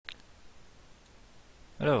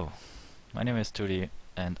Hello, my name is Tudi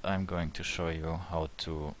and I'm going to show you how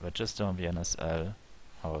to register on VNSL,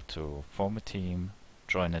 how to form a team,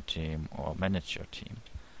 join a team or manage your team.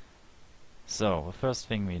 So the first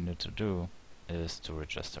thing we need to do is to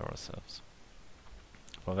register ourselves.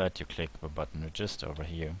 For that you click the button register over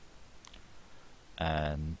here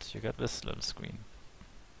and you get this little screen.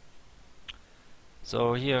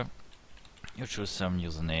 So here you choose some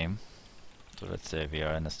username, so let's say we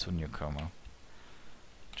are NS2 newcomer.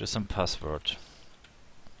 Choose some password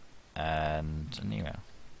and an email.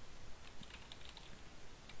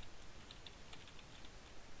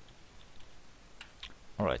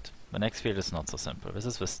 Alright, the next field is not so simple. This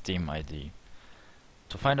is the Steam ID.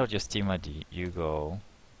 To find out your Steam ID, you go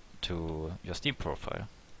to your Steam profile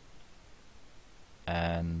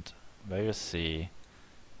and where you see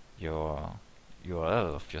your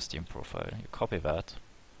URL of your Steam profile, you copy that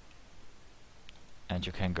and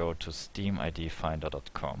you can go to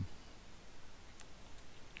steamidfinder.com.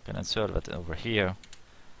 You can insert that over here,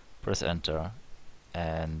 press enter,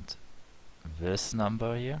 and this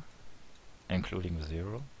number here, including the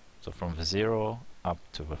 0, so from the 0 up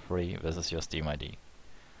to the 3, this is your Steam ID.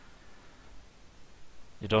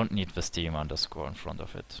 You don't need the Steam underscore in front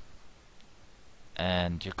of it.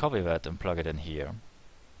 And you copy that and plug it in here.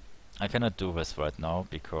 I cannot do this right now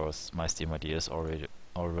because my Steam ID is already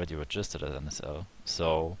registered as NSL,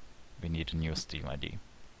 so we need a new Steam ID.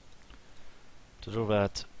 To do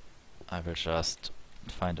that, I will just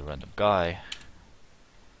find a random guy.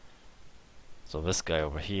 So this guy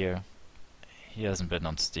over here, he hasn't been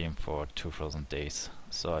on Steam for 2000 days,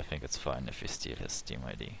 so I think it's fine if we steal his Steam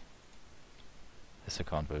ID. His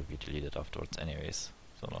account will be deleted afterwards anyways,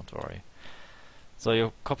 so don't worry. So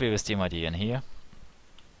you copy the Steam ID in here,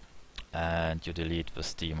 and you delete the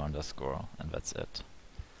Steam underscore, and that's it.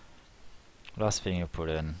 Last thing you put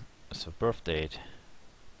in is the birth date,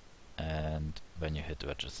 and then you hit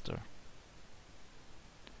register.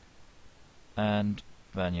 And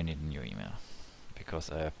then you need a new email,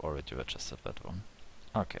 because I have already registered that one.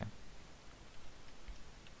 Okay.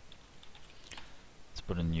 Let's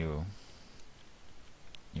put a new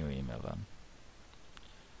email then.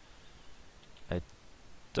 I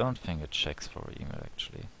don't think it checks for email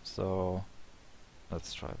actually, so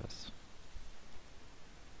let's try this.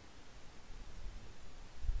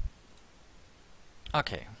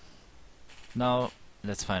 Okay, now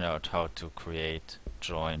let's find out how to create,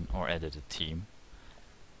 join or edit a team.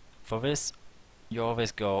 For this you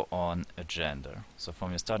always go on agenda. So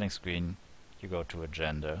from your starting screen you go to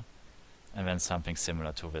agenda and then something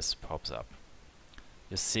similar to this pops up.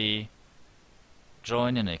 You see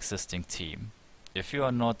join an existing team. If you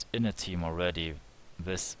are not in a team already,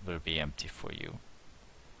 this will be empty for you.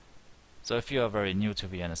 So if you are very new to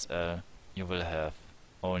VNSL, you will have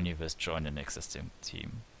only this join an existing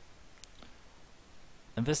team.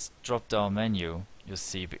 In this drop down menu you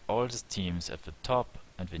see the oldest teams at the top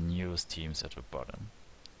and the newest teams at the bottom.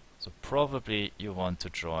 So probably you want to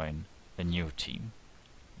join a new team,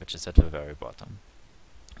 which is at the very bottom.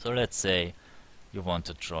 So let's say you want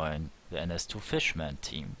to join the NS2 Fishman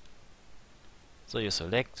team. So you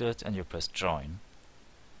select it and you press join.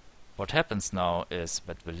 What happens now is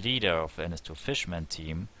that the leader of the NS2 Fishman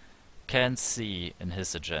team can see in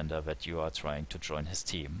his agenda that you are trying to join his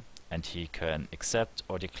team, and he can accept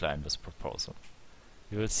or decline this proposal.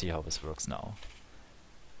 You will see how this works now.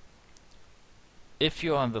 If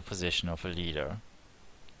you are in the position of a leader,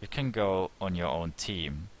 you can go on your own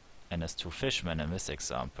team, NS2 Fishman in this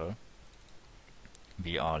example.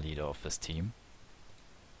 We are leader of this team.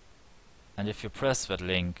 And if you press that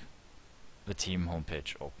link, the team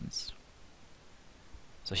homepage opens.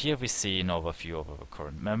 So here we see an overview of our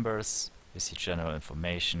current members, we see general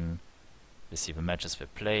information, we see the matches we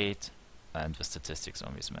played, and the statistics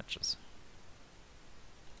on these matches.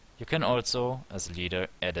 You can also, as leader,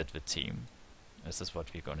 edit the team. This is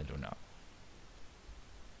what we're going to do now.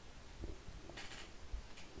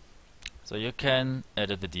 So you can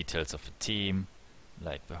edit the details of the team,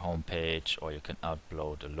 like the homepage, or you can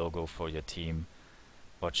upload a logo for your team,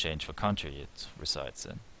 or change the country it resides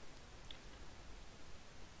in.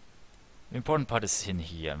 The important part is in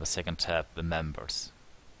here, in the second tab, the members.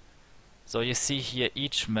 So you see here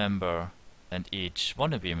each member and each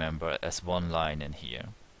wannabe member as one line in here.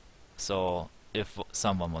 So if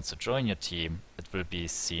someone wants to join your team, it will be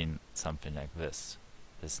seen something like this.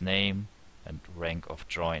 His name and rank of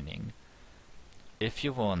joining. If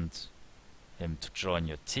you want him to join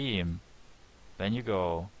your team, then you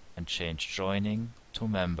go and change joining to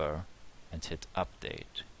member and hit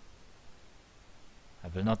update. I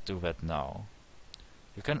will not do that now.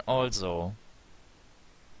 You can also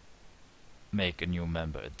make a new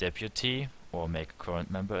member a deputy, or make a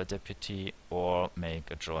current member a deputy, or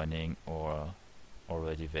make a joining or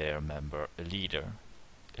already there member a leader.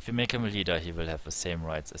 If you make him a leader, he will have the same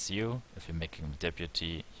rights as you. If you make him a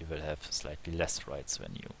deputy, he will have slightly less rights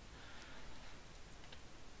than you.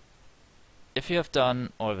 If you have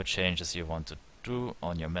done all the changes you want to do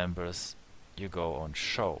on your members, you go on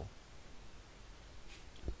Show.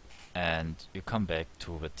 And you come back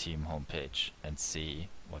to the team homepage and see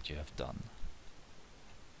what you have done.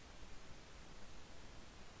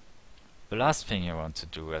 The last thing you want to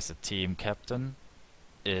do as a team captain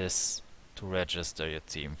is to register your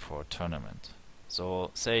team for a tournament.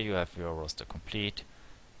 So say you have your roster complete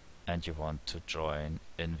and you want to join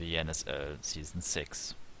in the NSL Season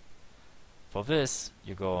 6. For this,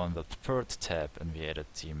 you go on the third tab in the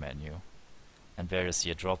Edit Team menu, and there you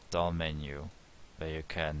see a drop-down menu where you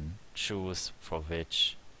can choose for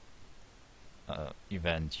which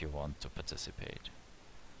event you want to participate.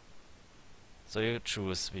 So you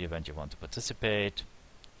choose the event you want to participate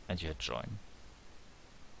and you hit join.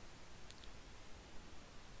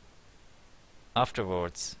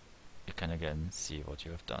 Afterwards, you can again see what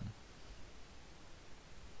you have done.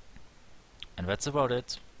 And that's about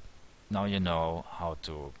it. Now you know how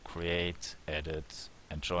to create, edit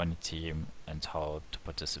and join a team and how to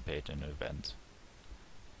participate in an event.